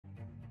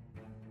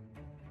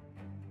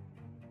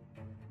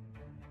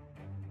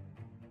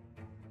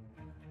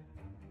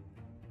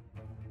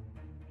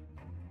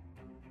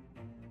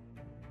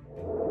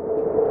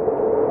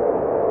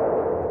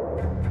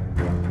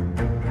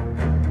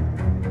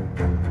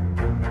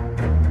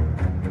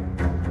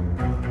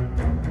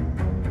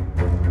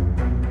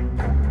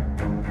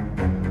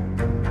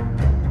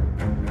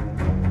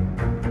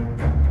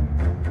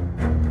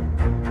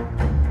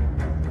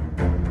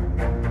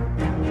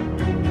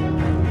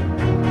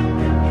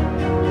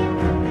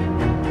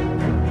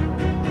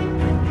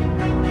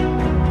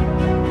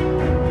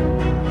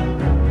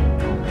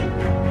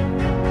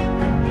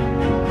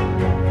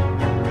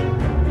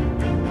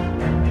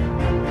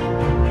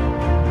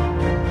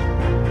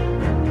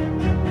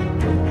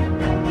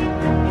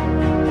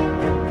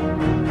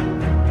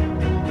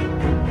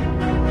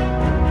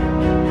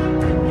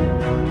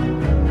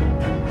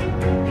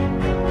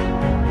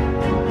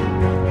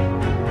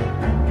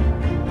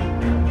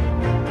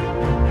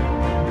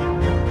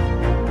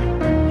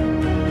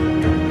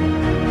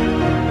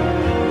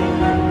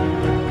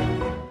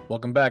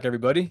Welcome back,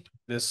 everybody.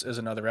 This is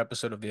another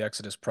episode of the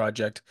Exodus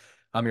Project.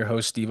 I'm your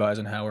host, Steve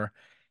Eisenhower,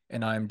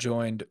 and I'm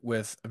joined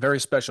with a very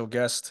special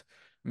guest,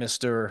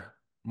 Mr.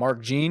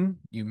 Mark Jean.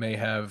 You may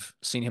have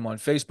seen him on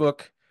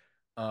Facebook.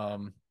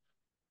 Um,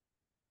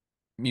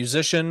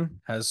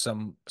 Musician, has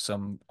some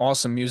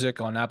awesome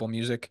music on Apple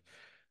Music.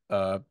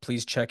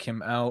 Please check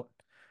him out.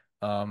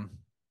 Um,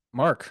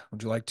 Mark,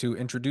 would you like to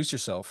introduce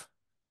yourself?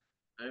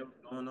 Hey, what's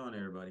going on,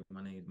 everybody?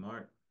 My name is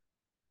Mark.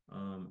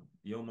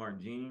 Yo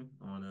Mark Jean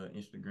on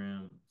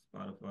Instagram,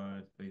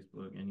 Spotify,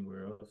 Facebook,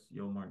 anywhere else.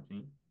 Yo Mark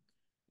Jean.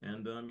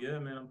 And yeah,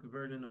 man, I'm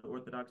converting to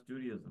Orthodox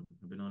Judaism.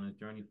 I've been on this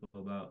journey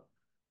for about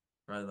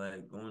probably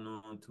like going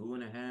on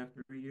 2.5,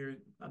 3 years.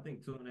 I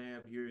think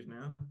 2.5 years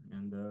now.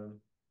 And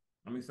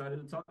I'm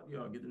excited to talk to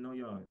y'all, get to know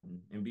y'all,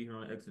 and be here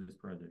on the Exodus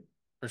Project.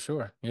 For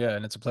sure. Yeah,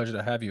 and it's a pleasure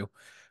to have you.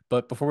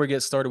 But before we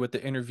get started with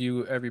the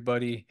interview,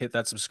 everybody hit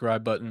that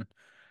subscribe button,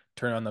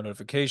 turn on the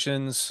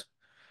notifications,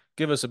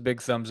 give us a big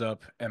thumbs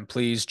up, and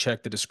please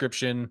check the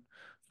description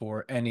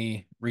for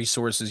any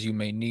resources you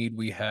may need.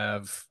 We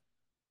have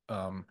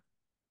um,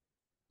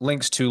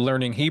 links to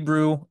learning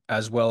Hebrew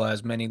as well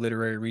as many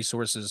literary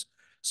resources,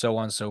 so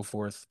on and so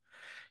forth.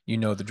 You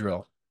know the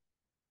drill.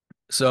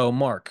 So,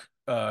 Mark,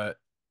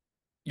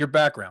 your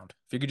background.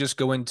 If you could just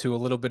go into a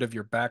little bit of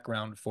your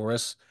background for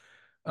us,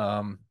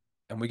 um,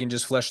 and we can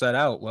just flesh that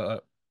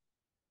out.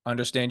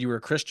 Understand you were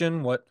a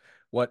Christian. What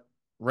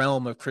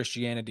realm of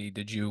Christianity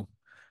did you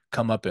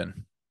come up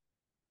in?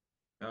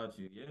 Got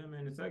you. Yeah,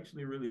 man, it's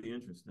actually really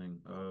interesting.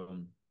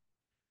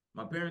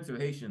 My parents are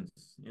Haitians,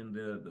 and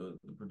the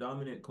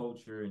predominant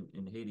culture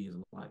in Haiti is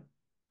like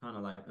kind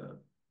of like a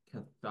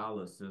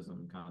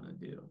Catholicism kind of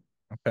deal.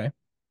 Okay.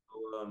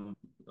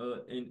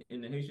 So,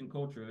 in the Haitian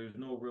culture, there's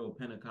no real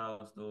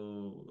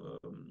Pentecostal,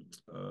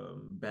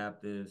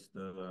 Baptist,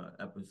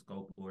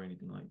 Episcopal, or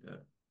anything like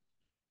that.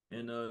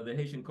 In the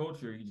Haitian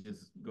culture, you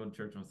just go to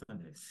church on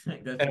Sundays.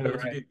 Like that's Yeah, just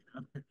what you right.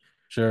 do.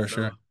 Sure, So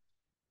sure.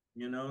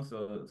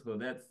 so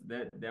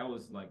that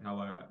was like how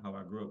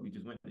I grew up. We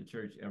just went to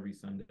church every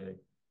Sunday.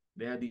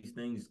 They had these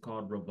things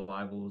called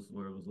revivals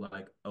where it was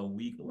like a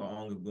week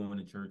long of going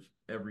to church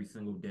every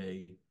single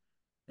day.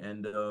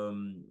 And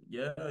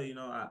yeah,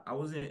 I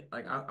wasn't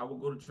like I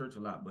would go to church a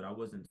lot, but I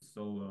wasn't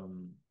so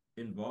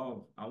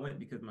involved. I went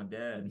because my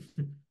dad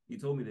he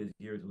told me this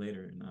years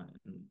later, and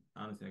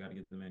honestly I gotta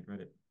give the man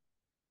credit.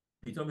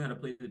 He told me how to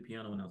play the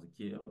piano when I was a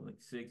kid. I was like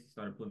 6. He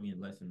started putting me in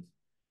lessons.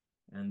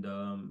 And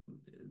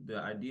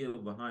the idea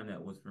behind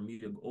that was for me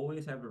to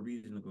always have a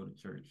reason to go to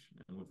church,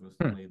 and which was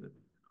to Hmm. play the.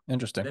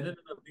 Interesting. That ended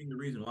up being the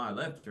reason why I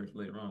left church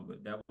later on,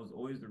 but that was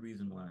always the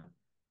reason why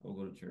I would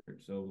go to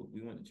church. So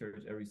we went to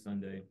church every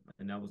Sunday,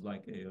 and that was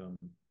like a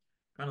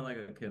kind of like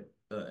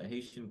a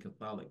Haitian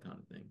Catholic kind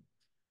of thing.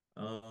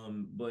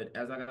 But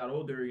as I got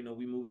older,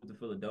 we moved to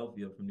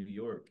Philadelphia from New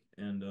York,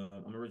 and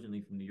I'm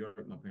originally from New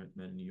York. My parents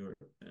met in New York,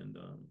 and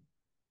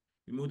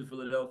we moved to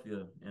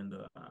Philadelphia, and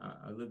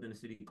I lived in a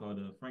city called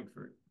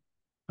Frankfurt.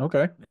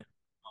 Okay.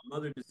 My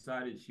mother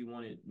decided she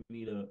wanted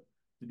me to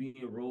be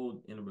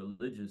enrolled in a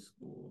religious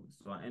school,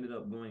 so I ended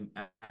up going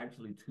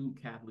actually to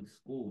Catholic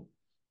school.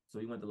 So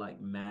we went to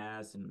like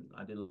mass, and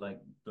I did like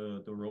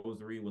the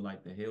rosary with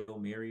like the Hail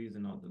Marys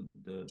and all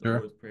the Sure.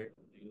 Lord's Prayer,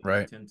 like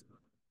Right. 10 times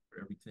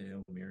for every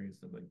Hail Mary and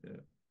stuff like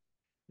that.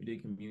 We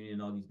did communion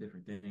and all these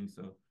different things.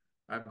 So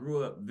I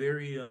grew up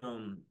very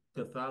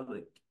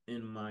Catholic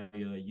in my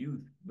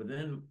youth, but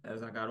then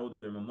as I got older,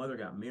 my mother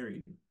got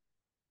married,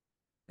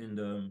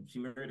 and she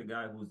married a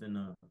guy who's in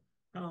a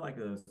kind of like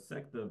a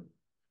sect of,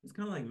 it's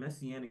kind of like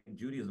Messianic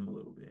Judaism a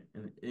little bit,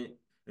 and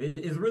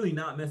it's really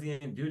not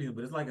Messianic Judaism,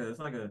 but it's like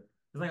a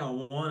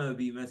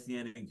wannabe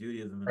Messianic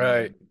Judaism, and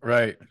Right.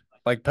 Right.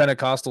 Like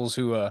Pentecostals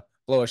who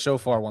blow a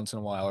shofar once in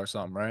a while or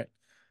something, right?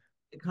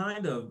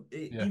 kind of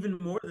Yeah. even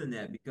more than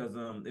that because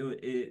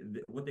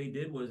what they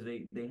did was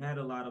they had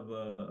a lot of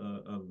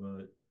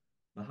the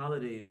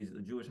holidays,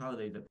 the Jewish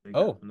holidays that they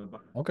got Oh, from the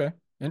Bible. okay.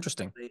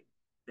 Interesting.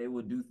 They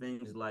would do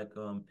things like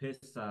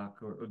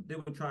Pesach, or they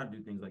would try to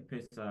do things like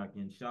Pesach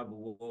and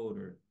Shavuot,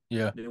 or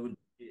Yeah.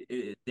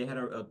 they had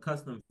a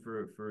custom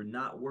for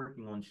not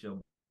working on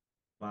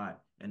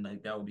Shabbat, and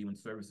like that would be when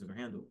services are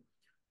handled.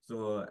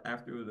 So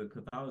after the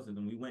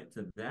Catholicism, we went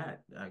to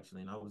that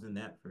actually, and I was in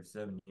that for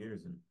 7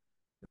 years, and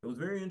it was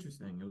very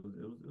interesting.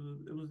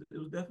 It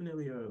was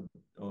definitely an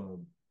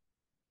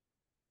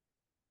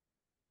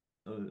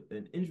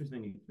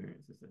interesting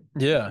experience to say.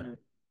 Yeah. Definitely.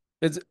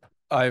 It's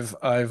I've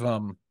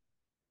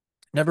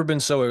never been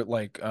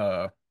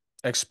so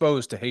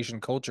exposed to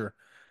Haitian culture.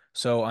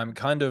 So I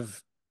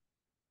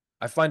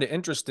find it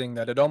interesting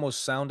that it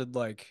almost sounded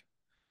like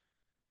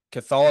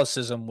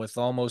Catholicism with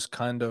almost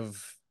kind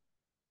of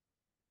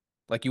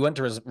like you went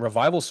to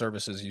revival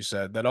services, you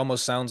said. That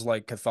almost sounds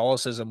like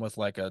Catholicism with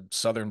like a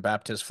Southern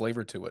Baptist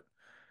flavor to it,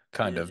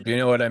 kind Yeah, of. Do you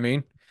know what I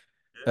mean?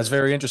 That's yeah.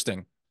 very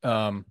interesting.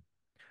 But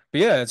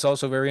yeah, it's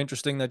also very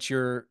interesting that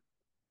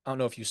I don't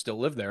know if you still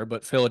live there,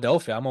 but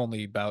Philadelphia, I'm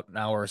only about an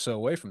hour or so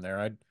away from there.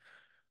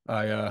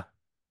 I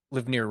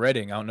live near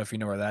Reading. I don't know if you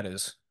know where that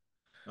is.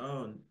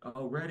 Oh,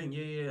 Reading.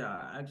 Yeah, yeah,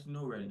 yeah. I actually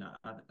know Reading.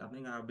 I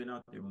think I've been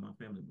out there with my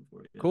family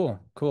before. Yeah. Cool,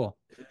 cool.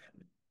 Yeah.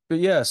 But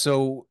yeah,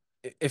 so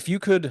if you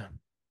could,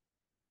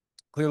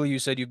 clearly you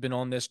said you've been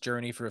on this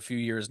journey for a few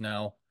years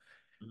now.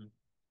 Mhm.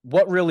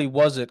 What really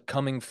was it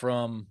coming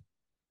from?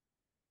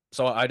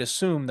 So I'd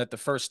assume that the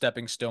first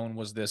stepping stone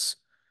was this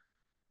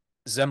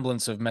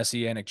semblance of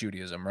Messianic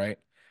Judaism, right?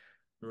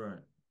 Right.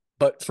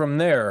 But from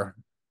there,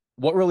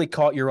 what really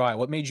caught your eye?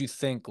 What made you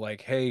think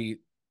like, hey,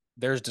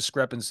 there's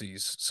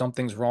discrepancies,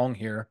 something's wrong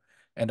here,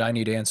 and I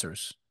need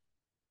answers?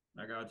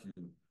 I got you.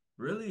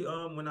 Really,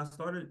 when I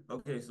started,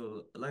 okay,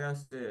 so like I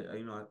said,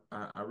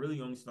 I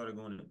really only started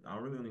going to, I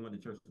really only went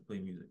to church to play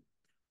music.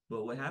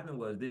 But what happened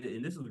was,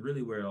 and this was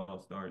really where it all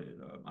started.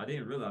 I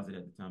didn't realize it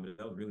at the time, but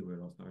that was really where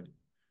it all started.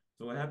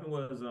 So what happened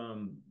was,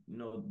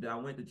 I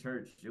went to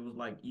church. It was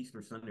like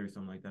Easter Sunday or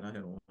something like that. I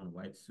had on a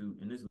white suit,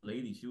 and this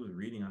lady, she was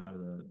reading out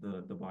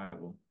of the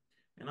Bible,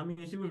 and I mean,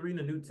 she was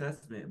reading the New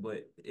Testament,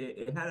 but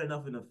it had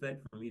enough of an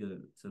effect for me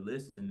to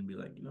listen and be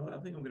like, you know what, I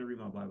think I'm gonna read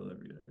my Bible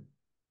every day.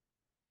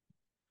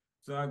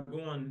 So I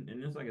go on,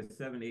 and it's like a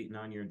 7, 8,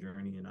 9 year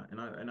journey, and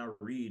I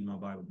read my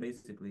Bible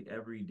basically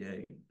every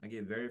day. I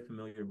get very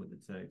familiar with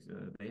the text.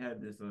 They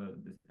had this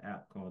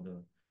app called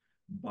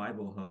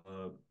Bible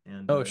Hub,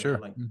 and Oh, they had sure.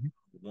 like Mhm.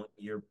 1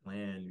 year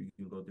plan. You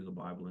can go through the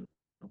Bible in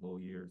a whole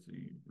year, so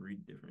you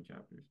read different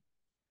chapters.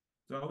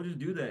 So I would just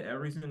do that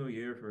every single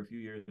year for a few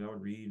years. I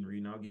would read and read,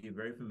 and I'll get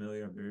very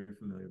familiar, very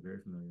familiar, very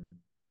familiar.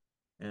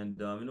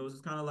 And it was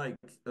just kind of like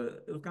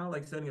it was kind of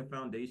like setting a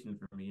foundation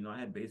for me. I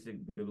had basic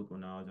biblical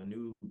knowledge. I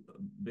knew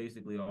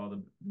basically all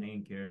the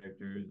main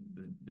characters,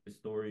 the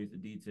stories, the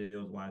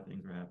details, why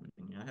things were happening.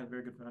 I had a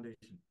very good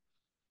foundation.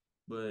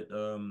 But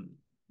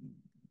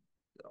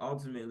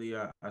ultimately,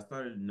 I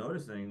started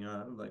noticing.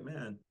 I was like,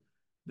 man,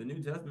 the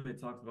New Testament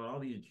talks about all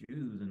these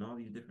Jews and all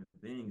these different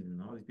things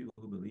and all these people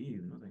who believe.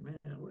 And I was like, man,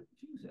 where are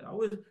the Jews at? I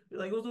was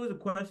like, it was always a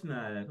question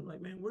I asked. I'm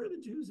like, man, where are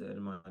the Jews at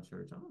in my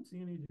church? I don't see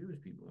any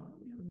Jewish people. I don't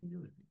see any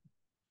Jewish people.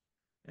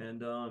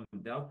 And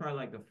that was probably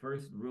like the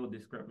first real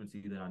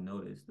discrepancy that I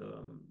noticed.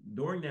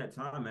 During that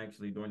time,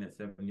 actually, during that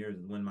 7 years,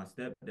 is when my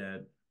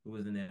stepdad, who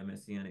was in that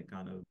messianic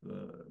kind of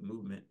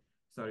movement,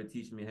 started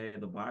teaching me, hey,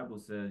 the Bible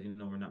says,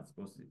 we're not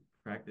supposed to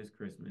practice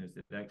Christmas.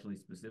 It actually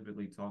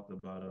specifically talked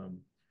about,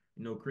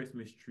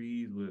 Christmas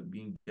trees with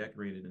being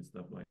decorated and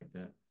stuff like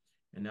that.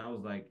 And that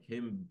was like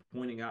him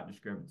pointing out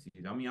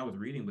discrepancies. I mean, I was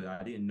reading, but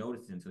I didn't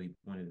notice it until he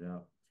pointed it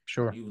out.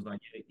 Sure. He was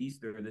like, yeah,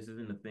 Easter, this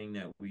isn't the thing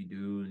that we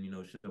do. And,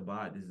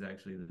 Shabbat, this is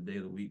actually the day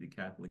of the week the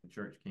Catholic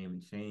Church came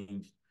and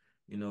changed.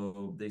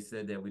 They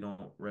said that we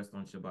don't rest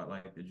on Shabbat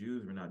like the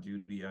Jews. We're not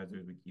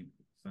Judaizers. We keep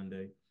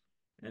Sunday.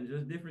 And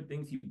just different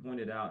things he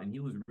pointed out. And he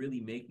was really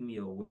making me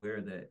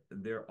aware that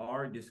there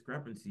are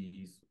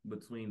discrepancies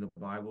between the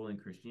Bible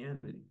and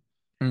Christianity.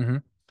 Hmm.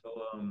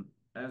 So,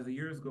 as the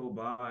years go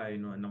by,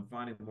 and I'm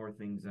finding more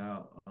things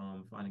out,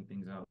 finding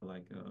things out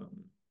like,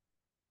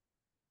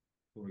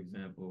 for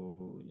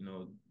example,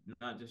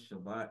 not just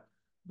Shabbat,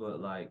 but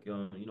like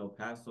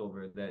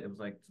Passover, that it was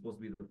like supposed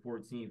to be the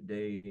 14th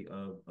day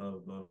of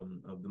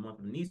the month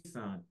of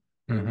Nisan,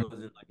 but it Hmm.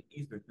 wasn't like an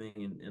Easter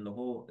thing, and the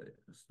whole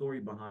story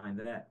behind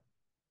that.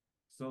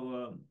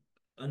 So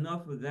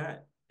enough of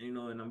that, and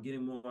I'm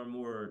getting more and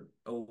more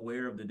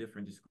aware of the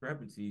different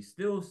discrepancies.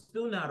 Still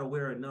not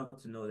aware enough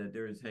to know that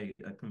there is, hey,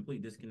 a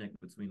complete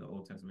disconnect between the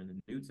Old Testament and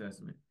the New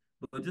Testament,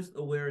 but just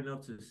aware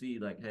enough to see,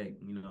 like, hey,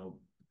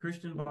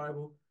 Christian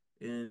Bible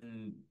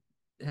and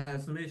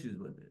has some issues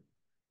with it.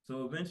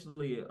 So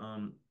eventually,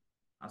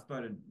 I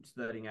started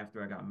studying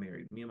after I got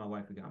married. Me and my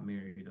wife, we got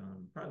married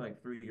probably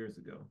like 3 years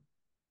ago,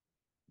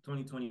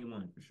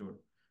 2021 for sure.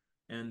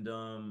 And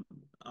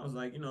I was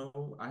like,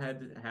 I had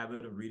the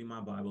habit of reading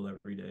my Bible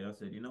every day. I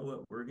said, you know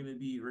what, we're gonna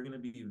be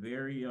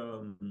very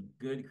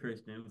good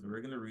Christians.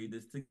 We're gonna read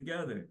this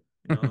together.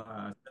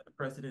 I set the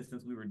precedent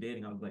since we were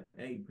dating. I was like,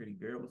 hey, pretty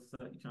girl, what's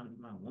up? You trying to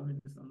be my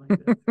woman or something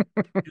like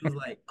that? She was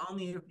like,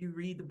 only if you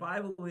read the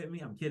Bible with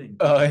me. I'm kidding.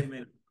 She Uh, really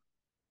made it.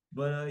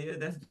 But yeah,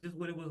 that's just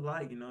what it was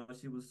like.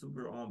 She was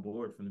super on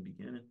board from the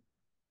beginning.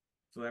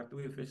 So after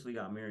we officially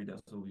got married,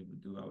 that's what we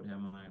would do. I would have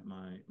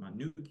my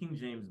New King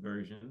James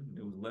version.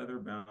 It was leather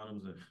bound. It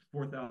was a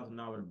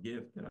 $4,000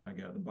 gift that I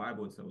got. The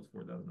Bible itself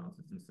was $4,000.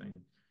 It's insane.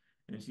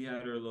 And she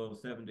had her little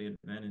Seventh Day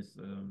Adventist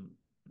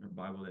her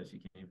Bible that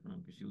she came from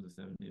because she was a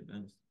Seventh Day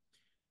Adventist.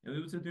 And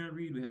we would sit there and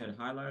read. We had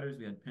highlighters,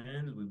 we had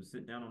pens. We would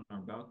sit down on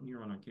our balcony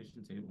or on our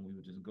kitchen table, and we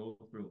would just go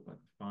through it like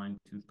a fine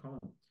tooth comb.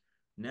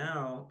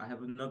 Now I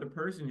have another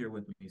person here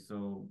with me,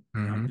 so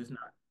I'm mhm. just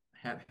not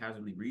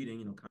haphazardly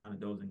reading, kind of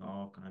dozing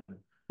off, kind of.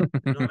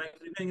 I'm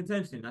actually paying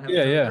attention. I have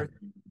Yeah, another yeah.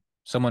 person,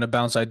 Someone to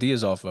bounce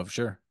ideas off of,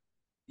 sure.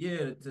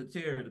 yeah, to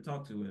chair to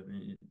talk to with.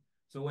 And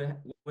so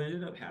what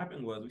ended up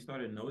happening was we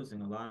started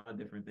noticing a lot of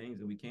different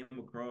things, and we came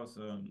across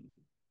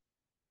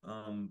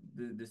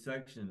the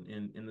section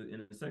in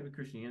the sect of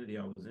Christianity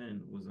I was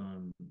in was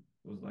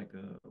like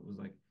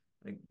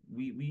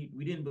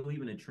we didn't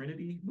believe in a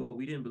Trinity, but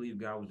we didn't believe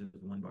God was just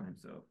one by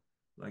himself.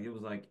 Like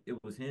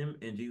it was him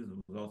and Jesus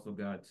was also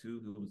God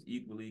too, who was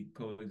equally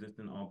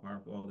coexistent, all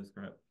powerful, all this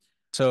crap.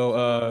 So,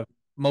 So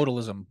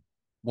modalism, yeah,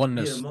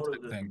 oneness type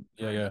thing. modalism,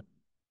 Yeah, right? yeah,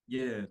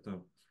 Yeah,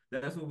 so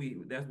that's where we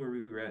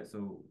were at.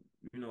 So,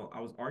 I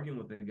was arguing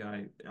with a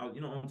guy,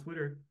 on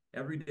Twitter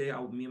every day.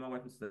 Me and my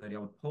wife would study. I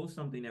would post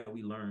something that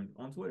we learned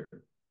on Twitter.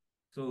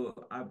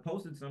 So I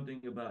posted something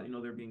about,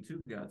 there being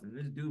two gods, and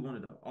this dude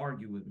wanted to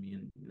argue with me.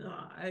 And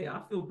hey,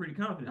 I feel pretty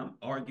confident. I'm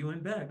arguing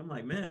back. I'm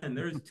like, man,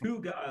 there's two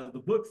gods. The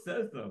book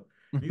says so.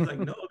 And he's like,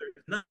 no, there's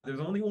not. There's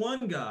only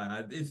one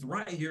God. It's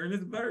right here in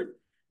this verse.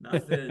 And I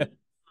said,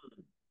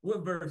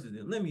 what verse is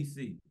it? Let me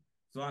see.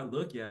 So I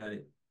look at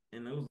it,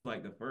 and it was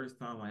like the first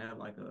time I had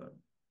like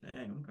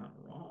dang, I'm kind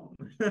of wrong.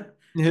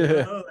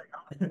 yeah.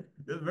 Like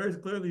this verse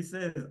clearly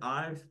says,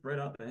 I spread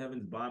out the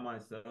heavens by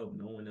myself,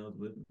 no one else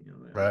with me.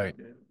 I'm like, oh, Right.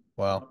 okay.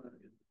 Wow. Well,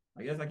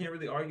 I guess I can't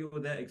really argue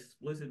with that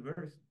explicit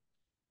verse.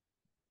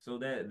 So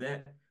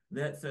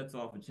that sets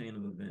off a chain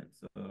of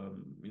events.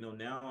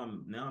 Now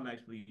I'm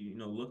actually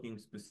looking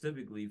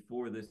specifically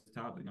for this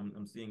topic.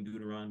 I'm seeing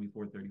Deuteronomy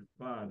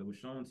 4:35 that was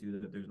shown to you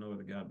that there's no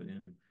other God but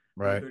Him.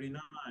 Right. 4:39,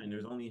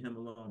 there's only Him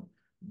alone.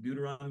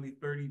 Deuteronomy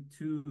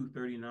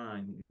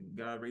 32:39,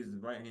 God raises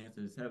His right hand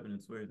to His heaven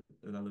and swears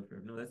that I live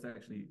forever. No, that's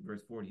actually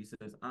verse 40. He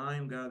says, "I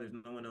am God. There's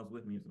no one else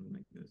with me," or something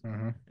like this.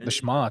 The And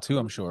Shema too,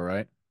 I'm sure,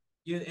 right?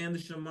 yeah, and the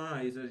Shema,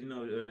 he says,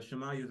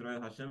 Shema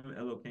Yisrael Hashem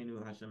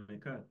Elokeinu Hashem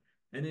Echad.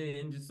 And then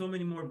and just so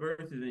many more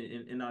verses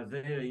in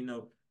Isaiah,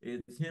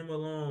 it's him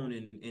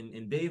alone,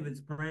 and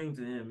David's praying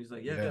to him. He's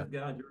like, yes, Yeah.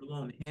 God, you're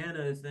alone.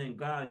 Hannah is saying,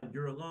 God,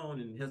 you're alone.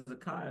 And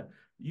Hezekiah,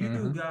 you,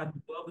 Hmm. God, who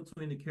dwell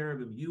between the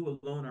cherubim, you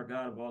alone are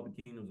God of all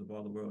the kingdoms of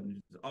all the world.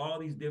 And just all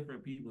these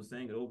different people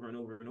saying it over and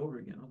over and over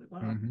again. I was like,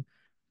 wow. Hmm.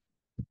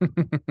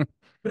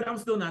 But I'm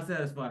still not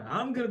satisfied.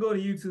 I'm gonna go to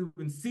YouTube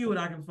and see what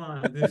I can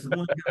find of this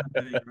one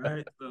guy thing,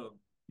 right? So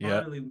Yeah.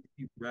 finally, we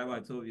see Rabbi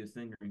Tovia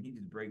Singer, and he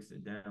just breaks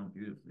it down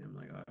beautifully. I'm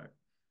like, all right,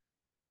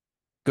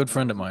 Good that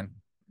friend of was mine.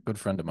 Good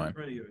friend of good mine.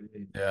 friend of yours.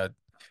 Yeah.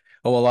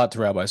 Oh, a lot to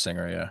Rabbi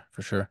Singer. Yeah,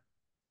 for sure.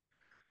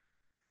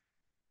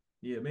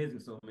 Yeah, amazing,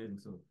 so amazing,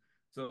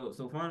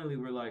 so finally,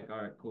 we're like, all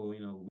right, cool.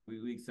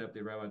 We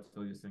accepted Rabbi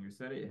Tovia Singer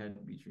said it. It had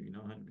to be true.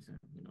 100%.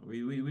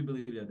 We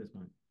believed it at this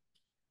point.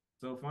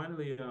 So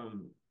finally,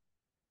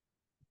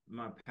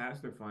 my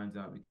pastor finds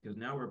out because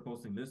now we're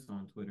posting this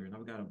on Twitter, and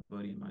I've got a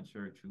buddy in my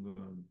church who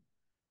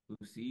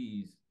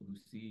sees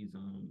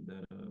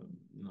that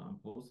I'm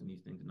posting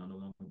these things and I no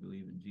longer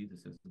believe in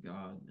Jesus as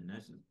God, and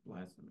that's just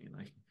blasphemy.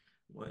 Like,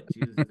 what?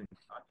 Jesus isn't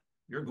God.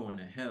 You're going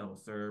to hell,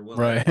 sir. Well,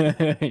 Right.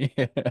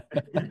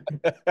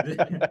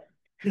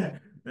 Yeah.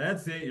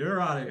 that's it. You're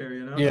out of here,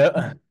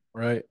 Yeah.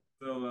 Right.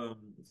 So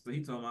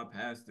he told my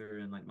pastor,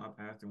 and like my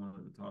pastor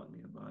wanted to talk to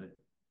me about it.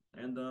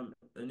 And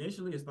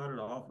initially it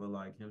started off with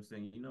like him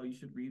saying,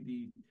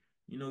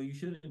 you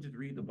shouldn't just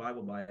read the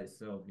Bible by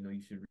itself.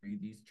 You should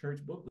read these church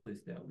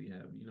booklets that we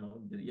have.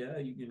 Yeah,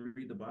 you can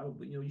read the Bible,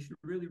 but you should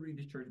really read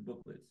these church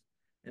booklets.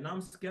 And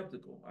I'm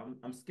skeptical.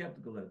 I'm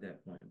skeptical at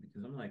that point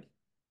because I'm like,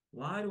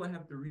 why do I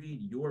have to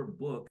read your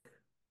book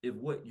if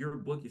what your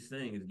book is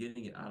saying is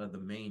getting it out of the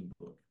main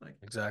book? Like,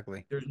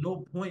 Exactly. there's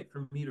no point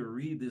for me to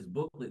read this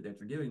booklet that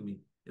you're giving me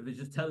if it's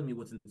just telling me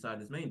what's inside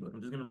this main book.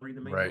 I'm just gonna read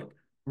the main Right. book.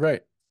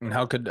 Right. And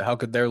So, how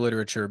could their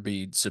literature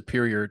be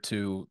superior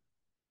to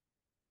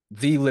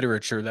the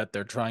literature that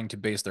they're trying to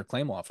base their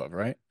claim off of,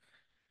 right?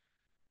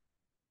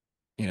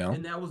 You know?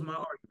 and that was my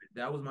argument.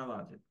 That was my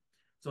logic.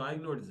 So I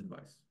ignored his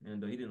advice,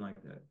 and he didn't like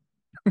that.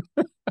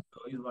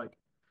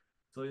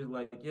 So he's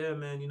like, yeah,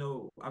 man,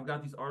 I've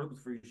got these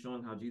articles for you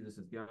showing how Jesus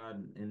is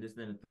God and this,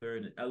 then, and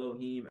third, and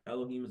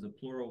Elohim is a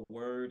plural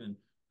word, and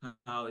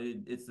how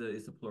it's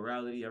a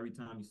plurality. Every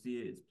time you see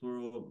it, it's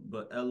plural,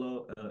 but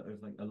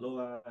it's like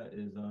Eloah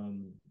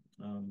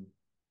um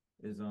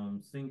is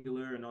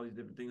singular, and all these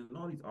different things and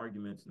all these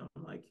arguments. And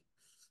I'm like,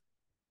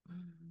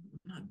 I'm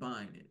not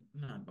buying it.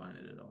 I'm not buying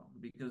it at all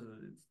because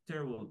it's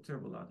terrible,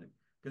 terrible logic.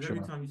 Because every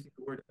Sure. time you see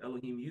the word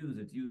Elohim used,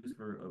 it's used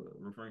for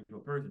referring to a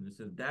person. It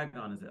says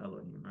Dagon is an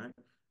Elohim, right?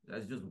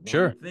 That's just one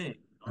Sure. thing. It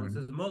Hmm.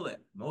 says Molech.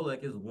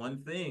 Molech is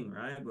one thing,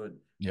 right? But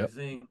you're Yep.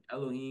 saying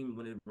Elohim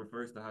when it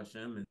refers to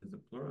Hashem is a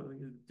plural.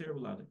 It's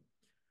terrible logic.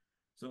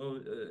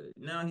 So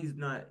now he's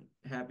not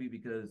happy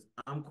because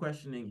I'm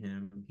questioning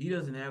him. He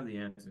doesn't have the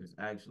answers,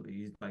 actually.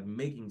 He's like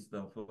making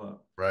stuff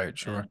up. Right. And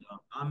Sure.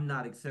 I'm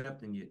not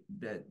accepting it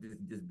that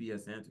this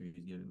BS answer he's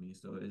giving me.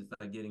 So it's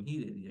like getting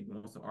heated. He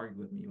wants to argue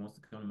with me. He wants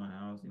to come to my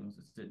house. He wants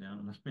to sit down.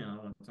 I'm like, man, I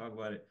don't want to talk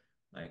about it.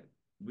 Like,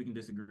 we can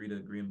disagree to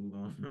agree and move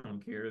on. I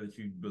don't care that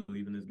you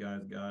believe in this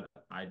guy's God.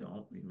 I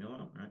don't. Leave me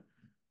alone, right?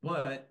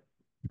 But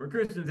we're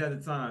Christians at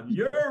the time.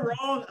 You're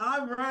wrong.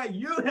 I'm right.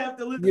 You have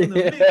to listen to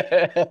me. You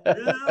Yeah.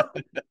 know?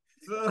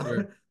 So,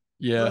 Sure. so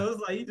Yeah. it's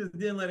like he just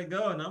didn't let it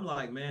go, and I'm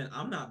like, man,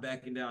 I'm not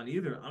backing down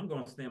either. I'm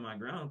gonna stand my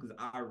ground because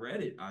I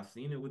read it. I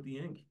seen it with the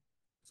ink.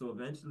 So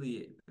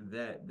eventually,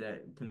 that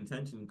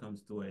contention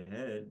comes to a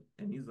head,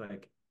 and he's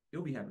like,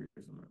 "You'll be happier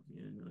somewhere.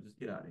 Just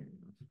get out of here.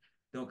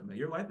 Don't come back.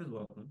 Your wife is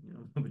welcome,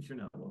 but you're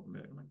not welcome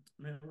back." I'm like,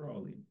 man, we're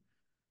all leaving.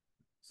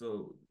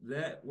 So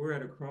that we're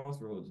at a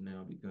crossroads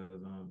now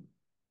because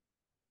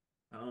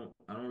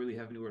I don't really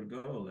have anywhere to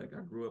go. Like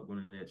I grew up going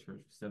to that church for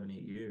 7,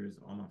 8 years.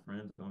 All my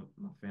friends, all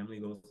my family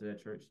goes to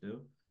that church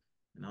still.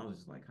 And I was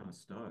just like kind of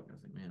stuck. I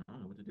was like, man, I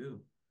don't know what to do.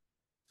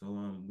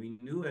 So we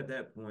knew at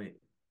that point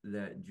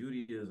that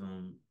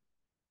Judaism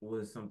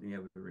was something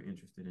that we were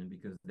interested in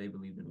because they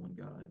believed in one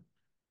God.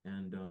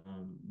 And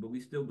but we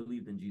still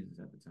believed in Jesus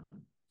at the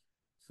time.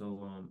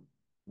 So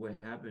what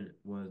happened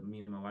was me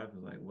and my wife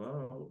was like,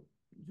 well,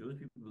 Jewish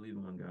people believe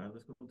in one God.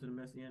 Let's go to the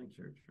Messianic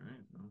church, right?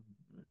 So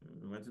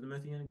we went to the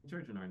Messianic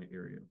church in our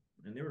area,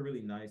 and they were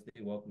really nice.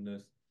 They welcomed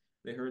us.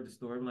 They heard the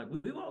story. I'm like,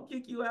 we won't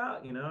kick you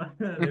out, you know.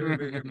 They were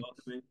very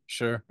welcoming,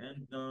 Sure.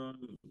 and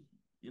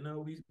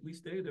we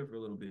stayed there for a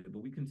little bit,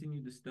 but we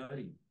continued to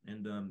study.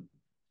 And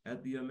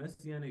at the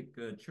Messianic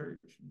church,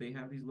 they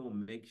have these little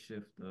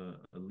makeshift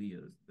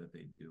aliyahs that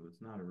they do.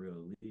 It's not a real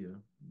aliyah,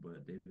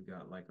 but they've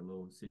got like a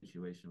little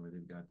situation where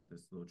they've got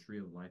this little Tree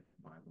of Life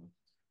Bible,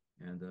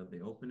 and they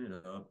open it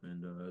up,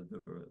 and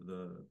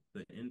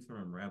the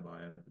interim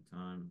rabbi at the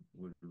time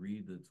would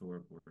read the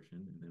Torah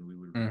portion, and then we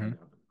would Hmm. read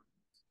out the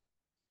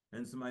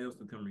and somebody else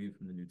would come read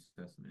from the New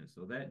Testament.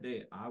 So that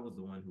day, I was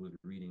the one who was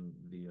reading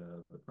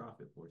the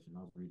prophet portion.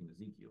 I was reading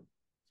Ezekiel,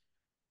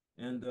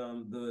 and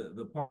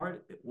the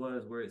part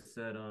was where it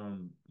said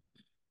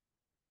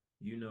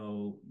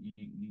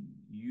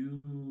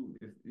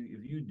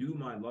if you do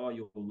my law,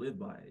 you'll live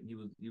by it. And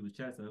he was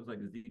chastised. It was like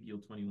Ezekiel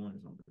 21 or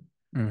something,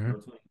 Hmm. or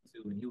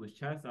 22, and he was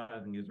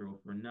chastising Israel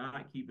for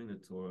not keeping the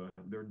Torah.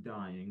 They're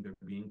dying. They're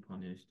being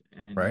punished,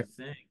 and Right. he's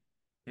saying,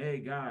 "Hey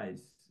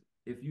guys,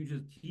 if you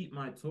just keep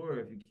my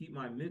Torah, if you keep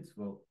my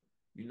mitzvot,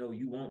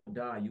 you won't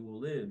die. You will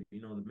live. The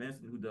man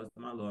who does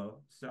my law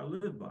shall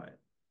live by it."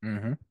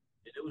 Hmm.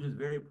 And it was just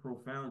very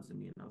profound to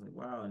me. And I was like,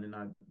 wow. And then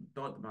I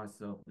thought to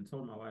myself and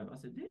told my wife, I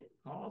said, did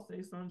Paul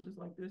say something just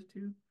like this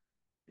too?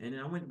 And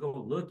then I went to go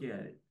look at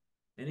it.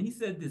 And he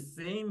said the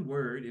same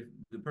word, if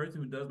the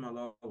person who does my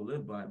law will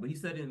live by it, but he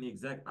said it in the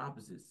exact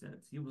opposite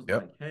sense. He was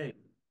Yep. like, hey,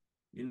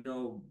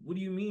 what do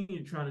you mean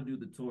you're trying to do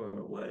the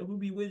Torah? What who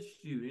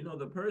bewitched you?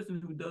 The person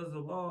who does the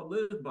law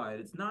lives by it.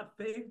 It's not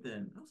faith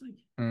then. I was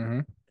like, Hmm.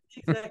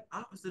 the exact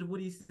opposite of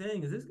what he's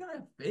saying. Is this guy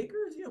a faker?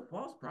 Is he a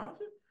false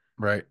prophet?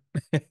 Right.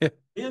 The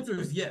answer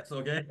is yes,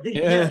 okay?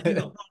 Yes, he's Yeah.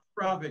 a false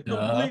prophet,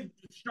 Uh-huh. complete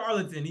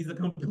charlatan. He's a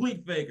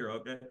complete faker,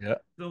 okay? Yeah.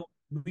 So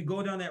we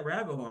go down that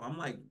rabbit hole. I'm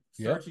like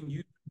Yeah. searching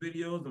YouTube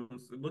videos,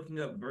 I'm looking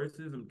up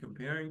verses, I'm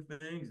comparing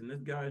things, and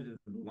this guy's just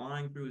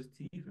lying through his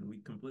teeth, and we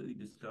completely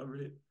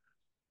discovered it.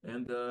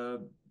 And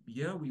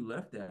yeah, we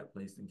left that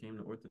place and came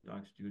to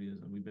Orthodox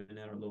Judaism. We've been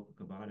at our local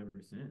Chabad ever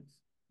since.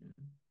 Yeah.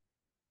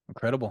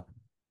 Incredible. Yeah.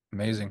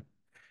 Amazing.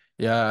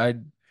 Yeah,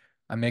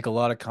 I make a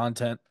lot of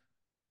content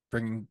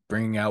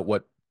bringing out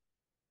what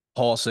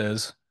Paul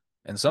says,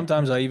 and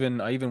sometimes I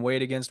even weigh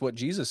it against what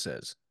Jesus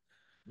says,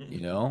 you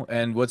know?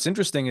 And what's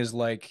interesting is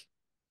like,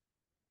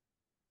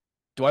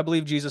 do I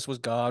believe Jesus was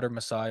God or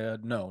Messiah?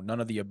 No, none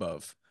of the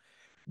above.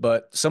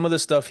 But some of the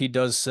stuff he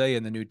does say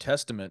in the New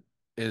Testament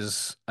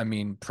is, I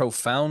mean,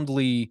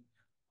 profoundly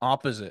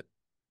opposite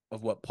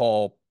of what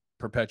Paul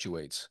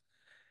perpetuates.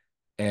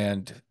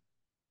 And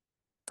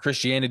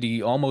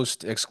Christianity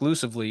almost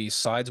exclusively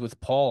sides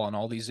with Paul on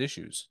all these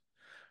issues,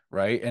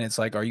 right? And it's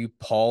like, are you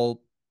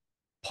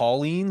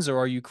Paulines or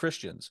are you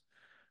Christians,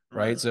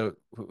 right? Right. So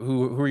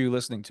who are you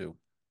listening to?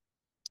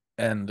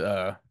 And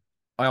I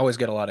always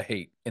get a lot of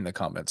hate in the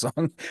comments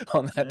on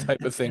that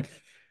type of thing.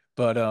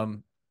 But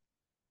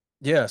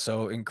yeah,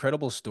 so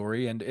incredible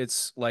story. And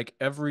it's like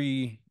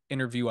every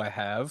interview I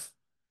have,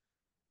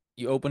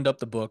 you opened up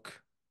the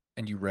book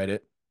and you read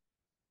it.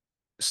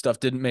 Stuff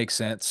didn't make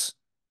sense.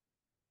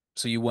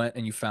 So you went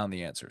and you found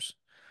the answers,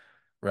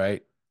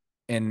 right?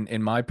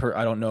 In my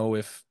I don't know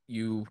if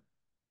you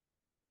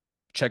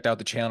checked out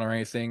the channel or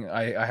anything.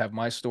 I have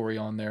my story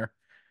on there.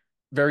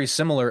 Very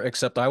similar,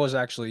 except I was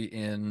actually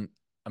in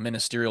a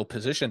ministerial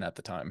position at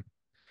the time.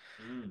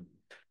 Mm,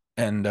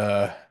 And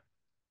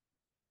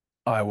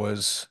I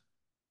was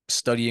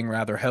studying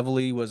rather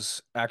heavily,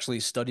 was actually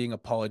studying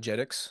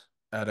apologetics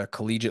at a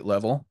collegiate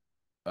level,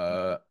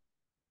 okay. uh,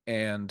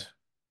 and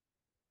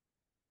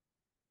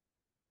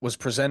was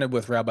presented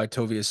with Rabbi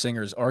Tovia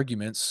Singer's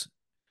arguments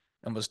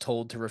and was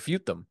told to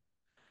refute them.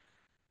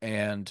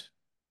 And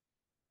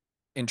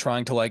in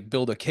trying to like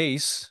build a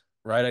case,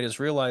 right, I just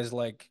realized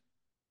like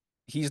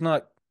he's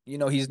not,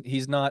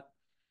 he's not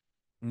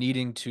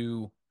needing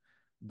to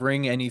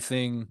bring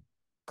anything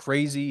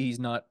crazy. He's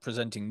not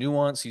presenting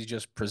nuance. He's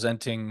just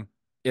presenting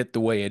it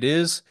the way it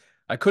is.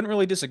 I couldn't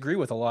really disagree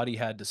with a lot he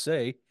had to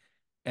say.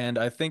 And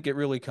I think it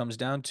really comes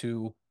down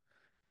to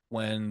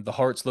when the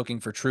heart's looking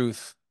for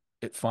truth,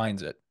 it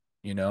finds it,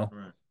 you know?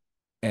 Right.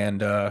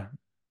 And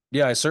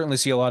yeah, I certainly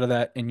see a lot of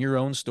that in your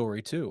own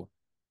story too.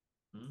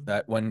 Mm,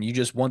 That when you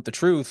just want the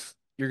truth,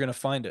 you're going to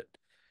find it.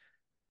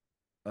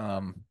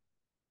 Um,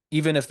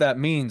 Even if that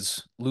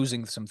means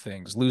losing some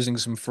things, losing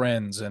some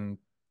friends and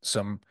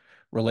some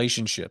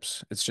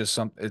relationships. It's just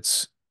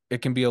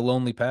it can be a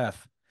lonely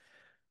path.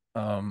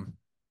 Um,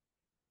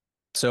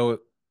 so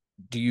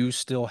do you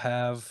still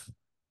I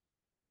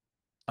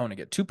want to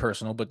get too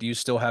personal, but do you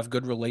still have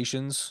good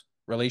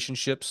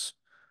relationships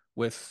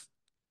with,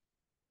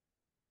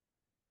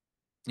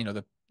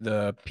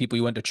 the people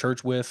you went to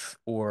church with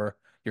or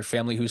your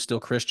family who's still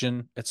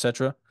Christian,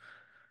 etc.?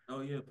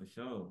 Oh yeah, for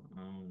sure.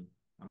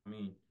 I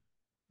mean,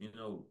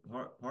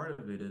 part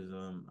of it is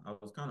I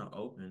was kind of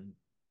open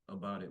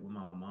about it with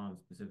my mom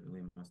specifically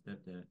and my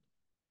stepdad.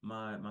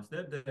 My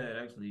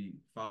stepdad actually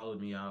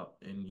followed me out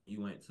and he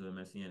went to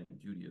Messianic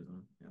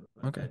Judaism.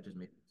 Like Okay. that just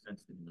made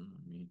sense to me.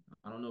 I mean,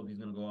 I don't know if he's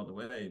gonna go all the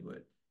way,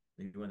 but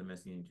he went to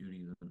Messianic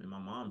Judaism. And my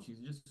mom, she's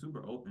just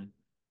super open.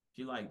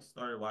 She like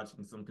started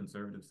watching some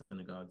conservative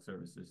synagogue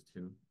services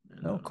too,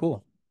 and Oh,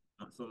 cool.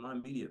 so my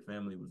immediate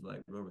family was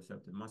like real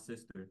receptive. My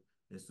sister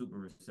is super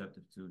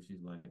receptive too.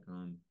 She's like,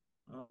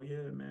 oh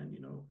yeah, man,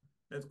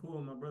 that's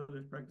cool. My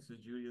brother practices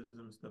Judaism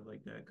and stuff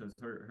like that because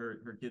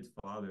her kid's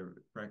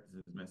father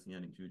practices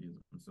Messianic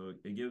Judaism, so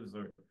it gives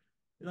her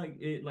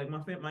like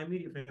my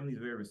immediate family is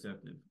very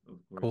receptive, of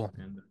course, Cool.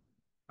 and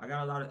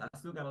I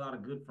still got a lot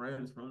of good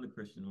friends from the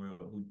Christian world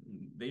who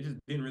they just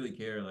didn't really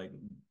care. Like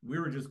we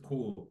were just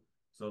cool,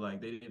 so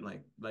like they didn't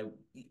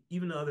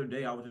even the other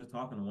day I was just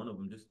talking to one of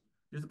them just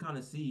to kind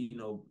of see,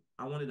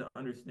 I wanted to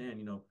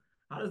understand,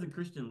 how does a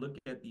Christian look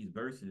at these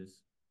verses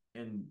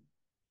and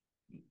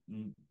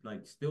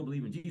like still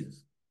believe in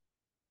Jesus?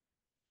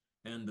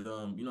 And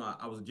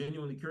I was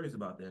genuinely curious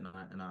about that,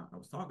 and I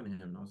was talking to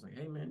him, and I was like,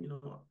 "Hey, man,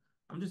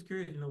 I'm just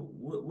curious.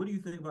 What do you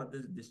think about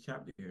this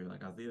chapter here,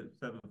 like Isaiah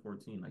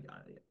 7:14? Like,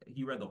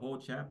 he read the whole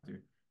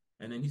chapter,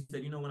 and then he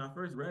said, when I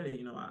first read it,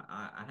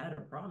 I had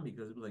a problem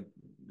because it was like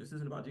this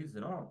isn't about Jesus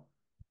at all,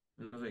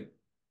 and I was like,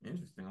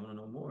 interesting. I want to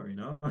know more,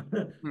 and I want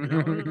to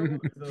know more.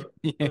 So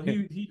Yeah.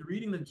 he's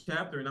reading the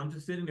chapter, and I'm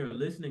just sitting there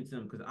listening to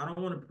him because I don't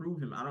want to prove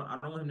him. I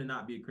don't want him to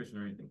not be a Christian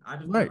or anything. I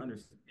just want to Right.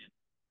 understand.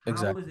 How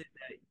is Exactly. it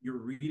that you're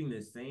reading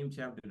this same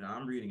chapter that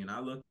I'm reading, and I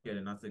look at it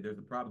and I say, "There's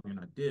a problem here," and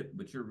I dip,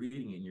 but you're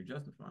reading it and you're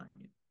justifying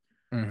it.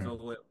 Hmm.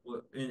 So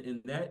what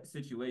in that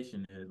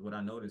situation is what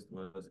I noticed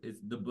was it's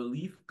the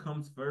belief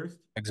comes first,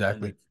 and the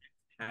Exactly. text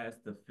has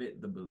to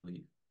fit the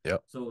belief.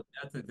 Yep. So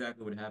that's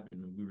exactly what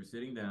happened. We were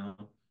sitting down,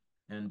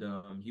 and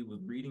he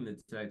was reading the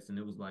text, and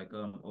it was like,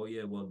 oh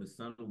yeah, well the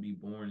son will be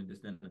born and this,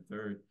 then the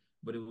third.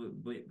 But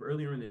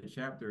earlier in the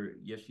chapter,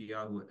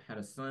 Yeshayahu had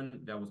a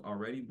son that was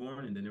already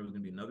born, and then there was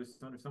going to be another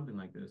son or something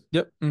like this.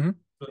 Yep.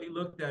 So he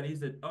looked at it, he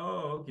said,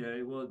 "Oh,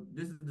 okay, well,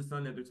 this is the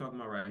son that they're talking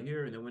about right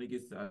here." And then when he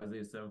gets to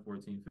Isaiah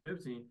 7:14,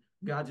 15,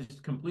 God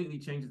just completely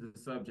changes the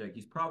subject.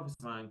 He's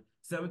prophesying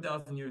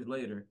 7,000 years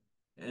later,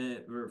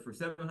 and for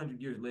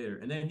 700 years later.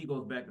 And then he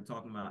goes back to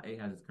talking about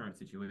Ahaz's current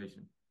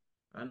situation.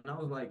 And I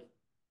was like,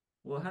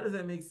 well, how does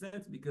that make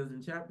sense? Because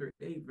in chapter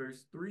 8,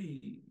 verse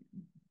 3,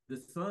 the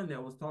son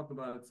that was talked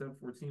about at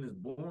 7:14 is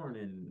born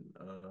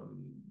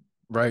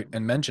Right.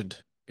 And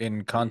mentioned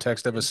in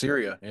context of in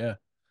Assyria. Yeah.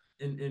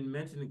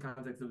 mentioned in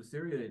context of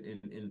Assyria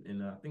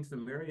in I think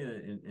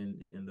Samaria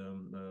in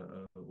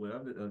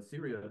whatever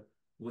Syria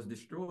was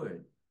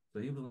destroyed. So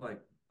he was like,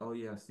 "Oh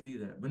yeah, I see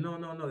that." But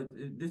no,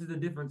 this is a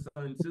different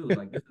son too.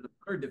 Like this is a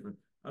third different.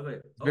 I was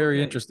like, It's very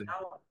 "Okay, interesting.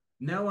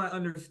 now I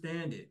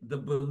understand it. The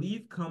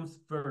belief comes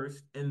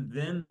first, and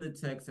then the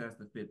text has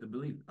to fit the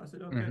belief." I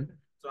said, "Okay." Hmm.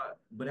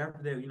 But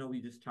after that,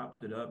 we just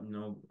chopped it up.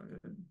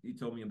 He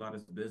told me about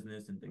his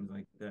business and things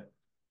like that.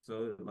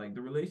 So like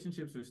the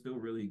relationships are still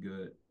really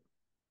good.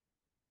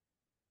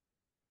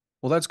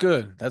 Well, that's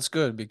good. That's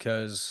good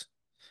because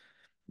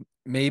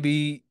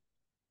maybe,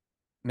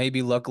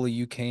 maybe luckily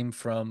you came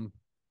from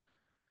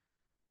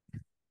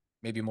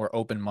maybe a more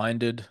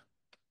open-minded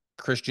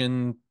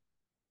Christian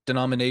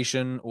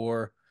denomination,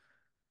 or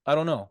I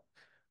don't know.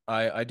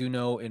 I do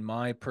know in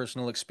my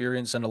personal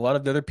experience and a lot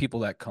of the other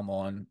people that come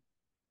on,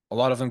 a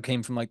lot of them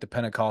came from like the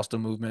Pentecostal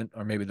movement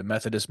or maybe the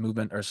Methodist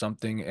movement or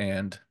something,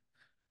 and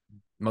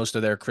most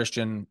of their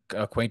Christian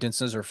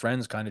acquaintances or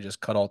friends kind of just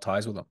cut all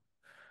ties with them,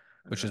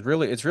 I which is got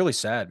really, it's really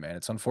sad, man.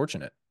 It's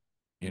unfortunate,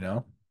 you you.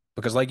 know,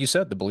 because like you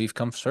said, the belief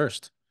comes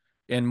first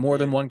in more Yeah.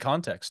 than one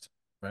context,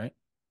 right?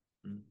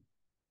 Mm.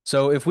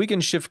 So if we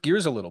can shift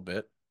gears a little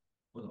bit,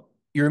 Well,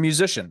 you're a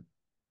musician,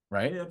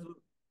 right? yeah,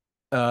 absolutely.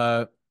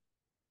 Uh,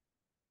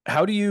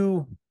 how do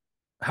you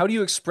how do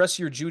you express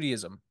your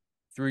Judaism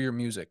through your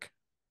music?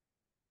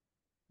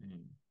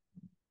 Man,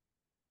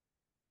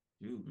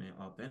 dude, man,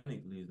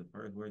 authentically is the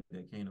first word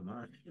that came to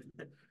mind.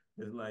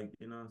 It's like,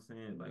 you know what I'm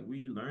saying? Like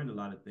we learned a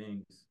lot of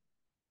things.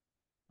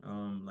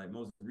 Like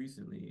most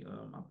recently,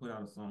 I put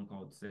out a song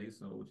called Say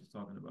So, which is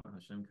talking about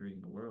Hashem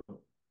creating the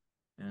world.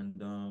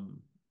 And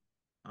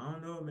I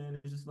don't know, man.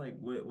 It's just like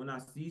when I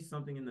see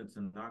something in the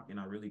Tanakh and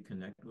I really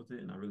connect with it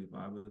and I really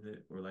vibe with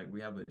it, or like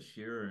we have a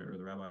shir or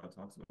the rabbi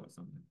talks about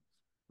something,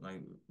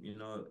 like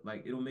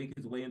like it'll make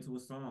its way into a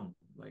song.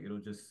 Like it'll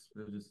just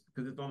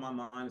because it's on my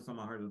mind, it's on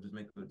my heart. It'll just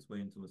make its way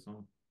into a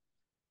song.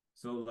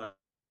 So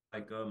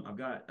I've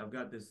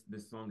got this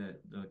song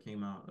that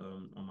came out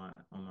on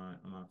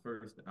my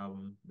first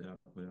album that I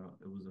put out.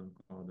 It was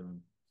called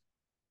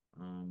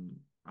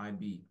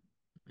IB,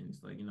 and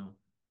it's like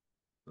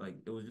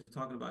it was just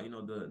talking about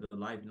the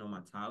life,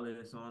 my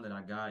Tyler song that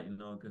I got,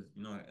 because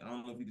I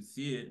don't know if you can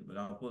see it, but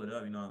I'll pull it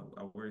up.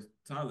 I wear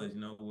Tyler's,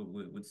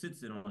 with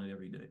sit on it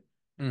every day.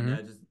 and Hmm.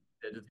 that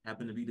just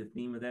happened to be the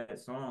theme of that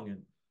song.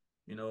 And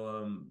you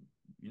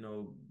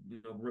know,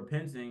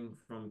 repenting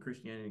from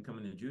Christianity and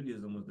coming to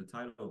Judaism was the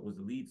title, was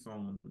the lead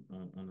song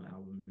on the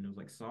album, and it was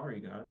like, "Sorry,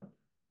 God,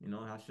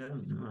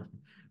 Hashem,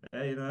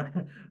 hey,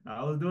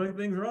 I was doing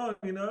things wrong,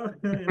 I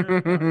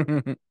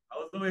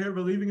was over here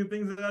believing in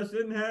things that I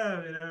shouldn't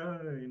have,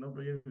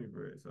 forgive me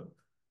for it." So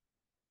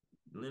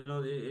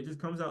it just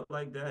comes out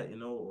like that, we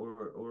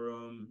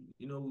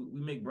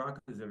make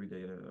brachas every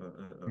day.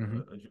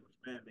 Hmm. A Jewish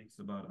man makes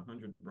about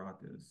 100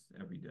 brachas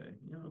every day.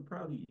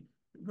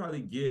 We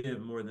probably give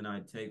more than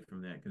I take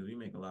from that because we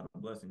make a lot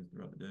of blessings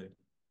throughout the day.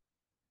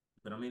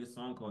 But I made a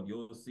song called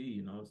 "You'll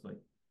See." It's like,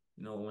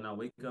 when I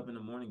wake up in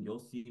the morning, you'll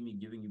see me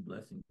giving you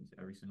blessings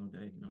every single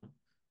day.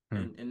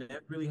 And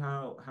that's really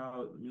how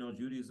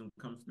Judaism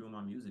comes through in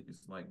my music.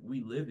 It's like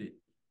we live it,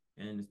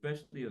 and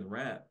especially as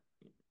rap.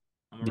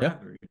 I'm a Yeah,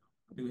 rapper.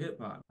 I do hip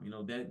hop.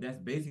 That's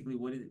basically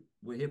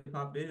what hip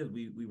hop is.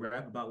 We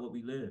rap about what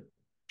we live,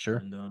 sure.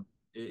 and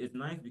it's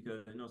nice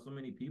because so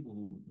many people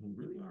who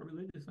really aren't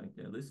religious like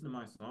that listen to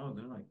my songs and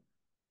they're like,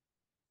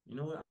 you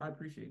know what, I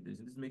appreciate this.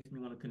 And this makes me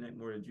want to connect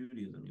more to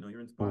Judaism. You're Cool.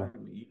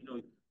 inspiring me.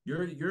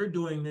 You're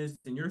doing this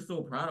and you're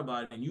so proud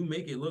about it and you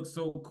make it look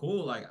so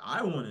cool. Like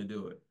I want to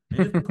do it,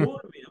 and it's cool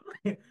to me. I'm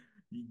like,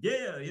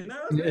 yeah, you know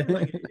what I'm saying?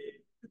 Like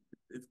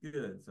it's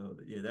good. So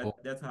yeah, Cool.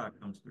 that's how it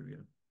comes through.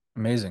 Yeah.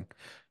 Amazing.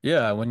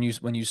 Yeah, when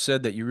you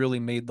said that you really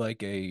made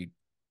like a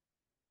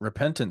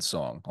repentance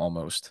song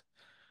almost.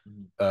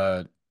 Mhm.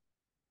 Uh,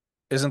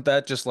 isn't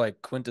that just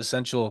like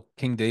quintessential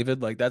King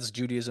David? Like that's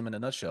Judaism in a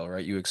nutshell,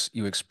 right?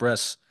 You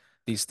express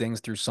these things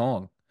through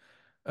song.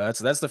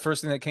 That's the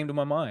first thing that came to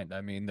my mind. I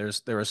mean,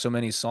 there are so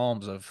many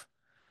psalms of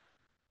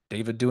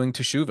David doing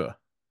teshuvah,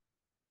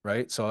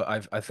 right? So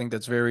I think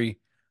that's very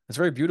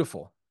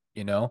beautiful,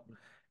 you know?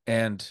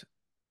 And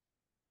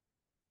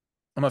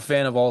I'm a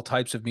fan of all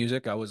types of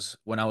music.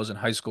 When I was in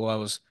high school, I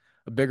was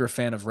a bigger